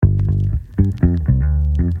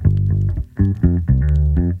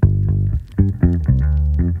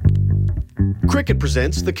Cricket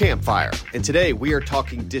Presents The Campfire, and today we are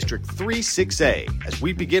talking District 3-6A as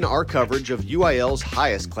we begin our coverage of UIL's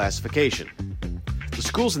highest classification. The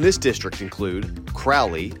schools in this district include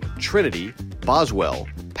Crowley, Trinity, Boswell,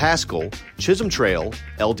 Pascal, Chisholm Trail,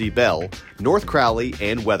 LD Bell, North Crowley,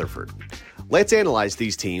 and Weatherford. Let's analyze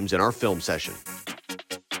these teams in our film session.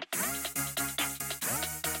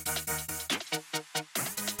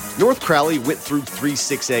 North Crowley went through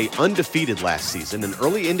 3-6A undefeated last season, and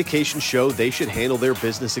early indications show they should handle their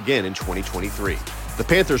business again in 2023. The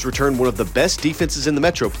Panthers returned one of the best defenses in the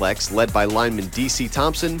Metroplex, led by lineman D.C.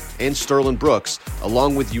 Thompson and Sterling Brooks,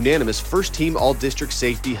 along with unanimous first-team All-District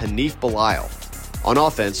safety Hanif Belisle. On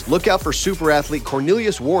offense, look out for super athlete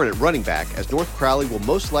Cornelius Warren at running back, as North Crowley will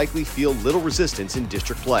most likely feel little resistance in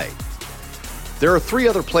district play. There are 3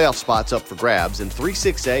 other playoff spots up for grabs, and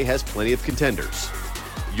 3-6A has plenty of contenders.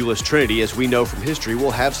 Euless Trinity, as we know from history, will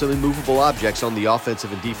have some immovable objects on the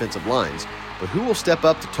offensive and defensive lines, but who will step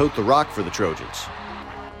up to tote the rock for the Trojans?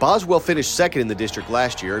 Boswell finished second in the district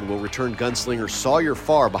last year and will return gunslinger Sawyer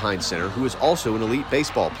Farr behind center, who is also an elite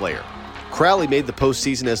baseball player. Crowley made the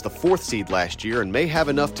postseason as the 4th seed last year and may have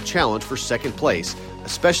enough to challenge for second place,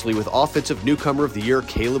 especially with offensive newcomer of the year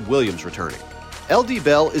Caleb Williams returning. LD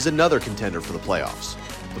Bell is another contender for the playoffs.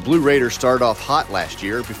 The Blue Raiders started off hot last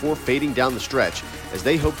year before fading down the stretch as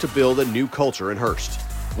they hope to build a new culture in Hurst.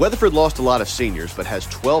 Weatherford lost a lot of seniors but has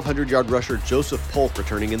 1,200-yard rusher Joseph Polk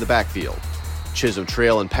returning in the backfield. Chisholm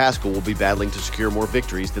Trail and Pascal will be battling to secure more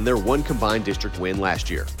victories than their one combined district win last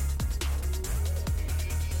year.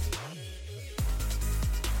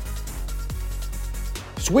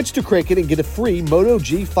 Switch to Cricket and get a free Moto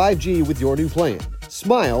G 5G with your new plan.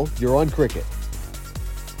 Smile, you're on Cricket.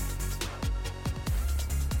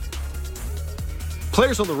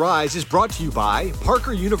 Players on the Rise is brought to you by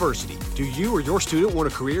Parker University. Do you or your student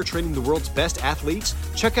want a career training the world's best athletes?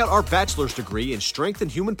 Check out our bachelor's degree in strength and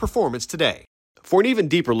human performance today. For an even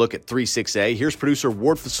deeper look at 3-6A, here's producer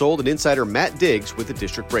Ward Fasold and insider Matt Diggs with the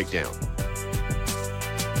district breakdown.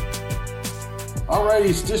 All right,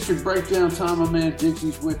 it's district breakdown time. My man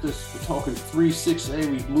Diggsy's with us. We're talking 3-6A.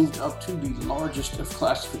 We've moved up to the largest of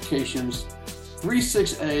classifications.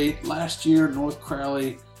 3-6A, last year, North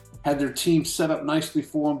Crowley had their team set up nicely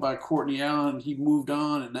for him by Courtney Allen. He moved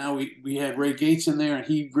on, and now we had Ray Gates in there, and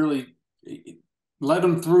he really led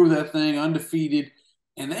them through that thing undefeated.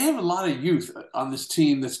 And they have a lot of youth on this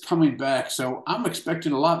team that's coming back. So I'm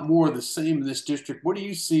expecting a lot more of the same in this district. What do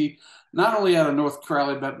you see, not only out of North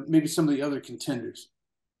Crowley, but maybe some of the other contenders?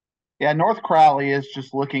 Yeah, North Crowley is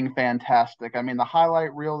just looking fantastic. I mean, the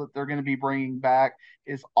highlight reel that they're going to be bringing back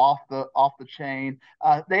is off the chain.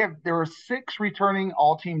 There are 6 returning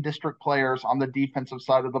all-team district players on the defensive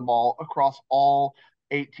side of the ball across all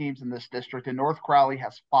 8 teams in this district, and North Crowley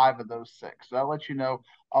has 5 of those 6. So that lets you know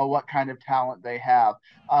what kind of talent they have.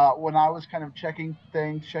 When I was kind of checking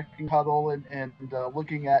huddle and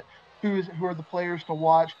looking at who are the players to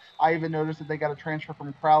watch, I even noticed that they got a transfer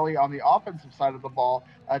from Crowley on the offensive side of the ball.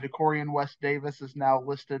 DeCorian West Davis is now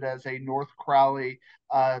listed as a North Crowley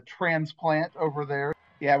transplant over there.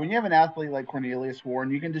 Yeah, when you have an athlete like Cornelius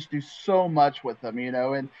Warren, you can just do so much with them,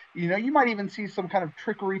 and you might even see some kind of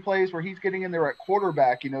trickery plays where he's getting in there at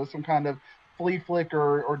quarterback, some kind of flea flick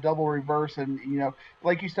or double reverse. And,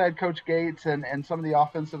 like you said, Coach Gates and some of the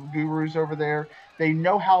offensive gurus over there, they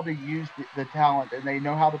know how to use the talent, and they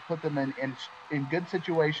know how to put them in good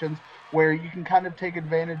situations where you can kind of take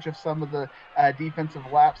advantage of some of the defensive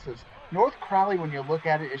lapses. North Crowley, when you look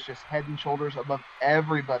at it, is just head and shoulders above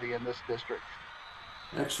everybody in this district.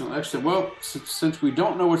 Excellent. Well, since we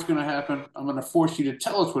don't know what's going to happen, I'm going to force you to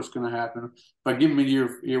tell us what's going to happen by giving me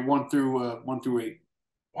your 1 through 8.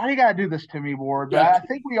 Why do you got to do this to me, Ward? Yeah. I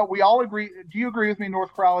think we all agree. Do you agree with me,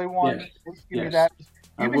 North Crowley won? Yes. Just give me that.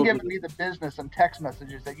 You've been giving me the business and text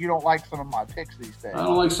messages that you don't like some of my picks these days. I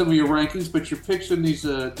don't like some of your rankings, but your picks in these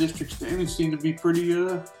district standings seem to be pretty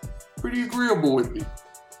agreeable with me.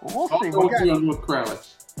 Well, we'll see. I'll go with you on North Crowley.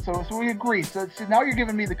 So we agree. So now you're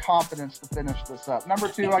giving me the confidence to finish this up. Number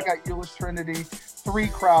 2, I got Euless Trinity, 3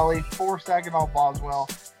 Crowley, 4 Saginaw Boswell,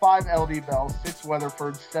 5 LD Bell, 6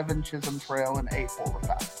 Weatherford, 7 Chisholm Trail, and 8 Boulder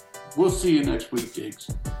Pass. We'll see you next week, Diggs.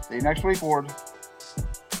 See you next week, Ward.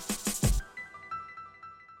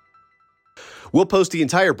 We'll post the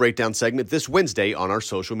entire breakdown segment this Wednesday on our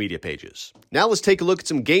social media pages. Now let's take a look at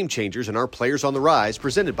some game changers and our players on the rise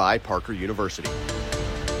presented by Parker University.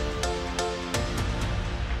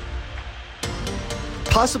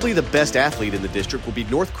 Possibly the best athlete in the district will be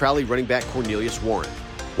North Crowley running back Cornelius Warren.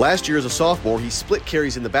 Last year as a sophomore, he split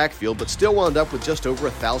carries in the backfield, but still wound up with just over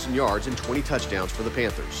 1,000 yards and 20 touchdowns for the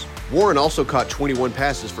Panthers. Warren also caught 21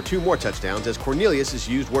 passes for 2 more touchdowns, as Cornelius is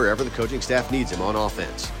used wherever the coaching staff needs him on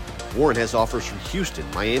offense. Warren has offers from Houston,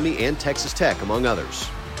 Miami, and Texas Tech, among others.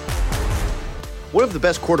 One of the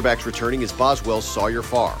best quarterbacks returning is Boswell's Sawyer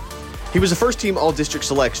Farr. He was a first-team All-District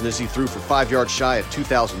selection as he threw for 5 yards shy of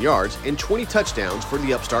 2,000 yards and 20 touchdowns for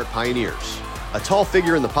the upstart Pioneers. A tall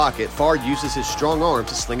figure in the pocket, Farr uses his strong arm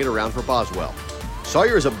to sling it around for Boswell.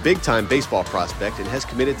 Sawyer is a big-time baseball prospect and has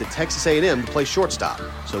committed to Texas A&M to play shortstop,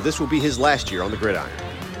 so this will be his last year on the gridiron.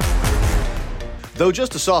 Though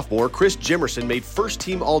just a sophomore, Chris Jimerson made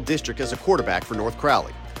first-team All-District as a quarterback for North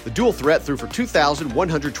Crowley. The dual threat threw for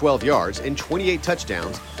 2,112 yards and 28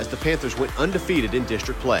 touchdowns as the Panthers went undefeated in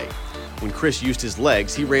district play. When Chris used his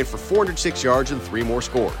legs, he ran for 406 yards and 3 more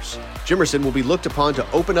scores. Jimerson will be looked upon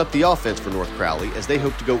to open up the offense for North Crowley as they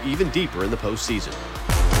hope to go even deeper in the postseason.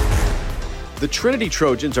 The Trinity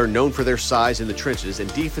Trojans are known for their size in the trenches,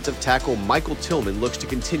 and defensive tackle Michael Tillman looks to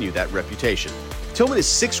continue that reputation. Tillman is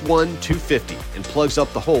 6'1", 250, and plugs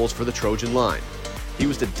up the holes for the Trojan line. He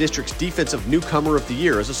was the district's Defensive Newcomer of the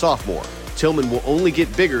Year as a sophomore. Tillman will only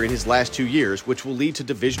get bigger in his last 2 years, which will lead to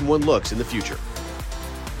Division I looks in the future.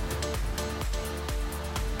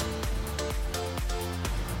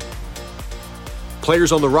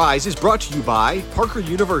 Players on the Rise is brought to you by Parker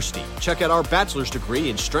University. Check out our bachelor's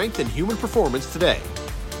degree in strength and human performance today.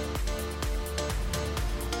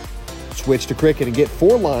 Switch to Cricket and get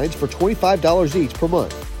 4 lines for $25 each per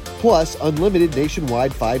month, plus unlimited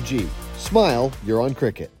nationwide 5G. Smile, you're on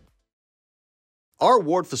Cricket. Our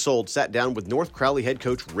Ward Fasold sat down with North Crowley head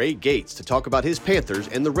coach Ray Gates to talk about his Panthers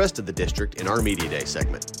and the rest of the district in our Media Day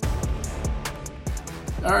segment.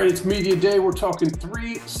 All right, it's Media Day. We're talking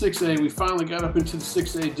 3 6A. We finally got up into the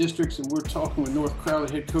 6A districts, and we're talking with North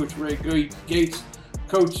Crowley head coach Ray Gates.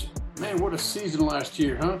 Coach, man, what a season last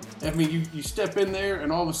year, huh? I mean, you step in there,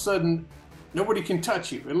 and all of a sudden, nobody can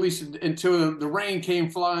touch you, at least until the rain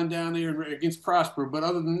came flying down there against Prosper. But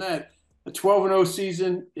other than that, a 12-0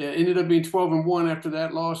 season, ended up being 12-1 after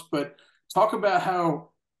that loss. But talk about how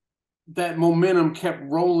that momentum kept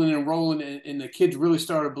rolling and rolling, and the kids really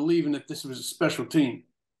started believing that this was a special team.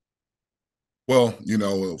 Well,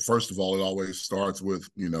 first of all, it always starts with,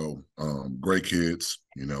 great kids.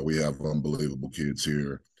 We have unbelievable kids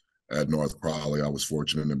here at North Crowley. I was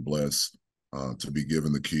fortunate and blessed to be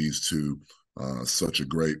given the keys to such a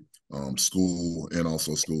great school and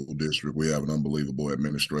also school district. We have an unbelievable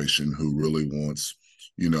administration who really wants,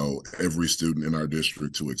 every student in our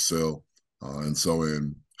district to excel. And so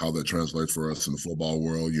in how that translates for us in the football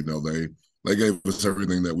world, they gave us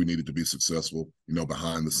everything that we needed to be successful,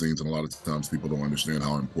 behind the scenes. And a lot of times people don't understand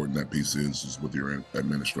how important that piece is with your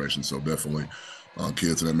administration. So definitely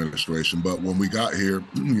kids in administration. But when we got here,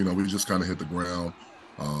 we just kind of hit the ground,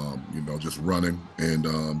 just running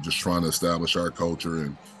and just trying to establish our culture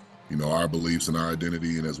and, our beliefs and our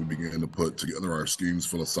identity. And as we began to put together our schemes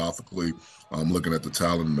philosophically, looking at the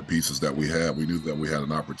talent and the pieces that we had, we knew that we had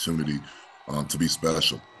an opportunity to be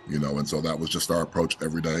special. And so that was just our approach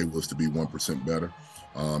every day, was to be 1% better.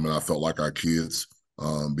 And I felt like our kids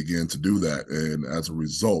began to do that. And as a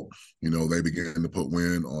result, they began to put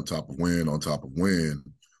win on top of win on top of win.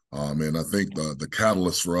 And I think the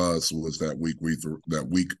catalyst for us was that week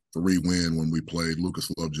 3 win when we played Lucas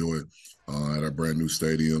Lovejoy at our brand new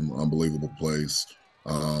stadium, unbelievable place.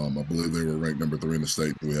 I believe they were ranked number 3 in the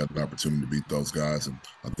state. We had an opportunity to beat those guys, and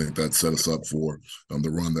I think that set us up for the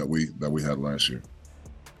run that we had last year.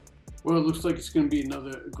 Well, it looks like it's going to be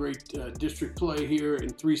another great district play here in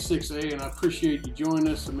 3 6A, and I appreciate you joining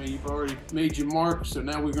us. I mean, you've already made your mark, so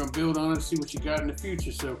now we're going to build on it and see what you got in the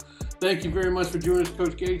future. So thank you very much for joining us,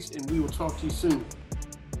 Coach Gates, and we will talk to you soon.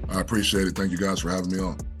 I appreciate it. Thank you guys for having me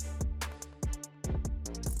on.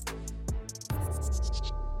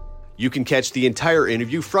 You can catch the entire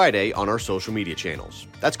interview Friday on our social media channels.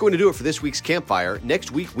 That's going to do it for this week's Campfire. Next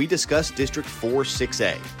week, we discuss District 4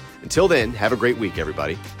 6A. Until then, have a great week,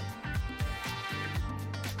 everybody.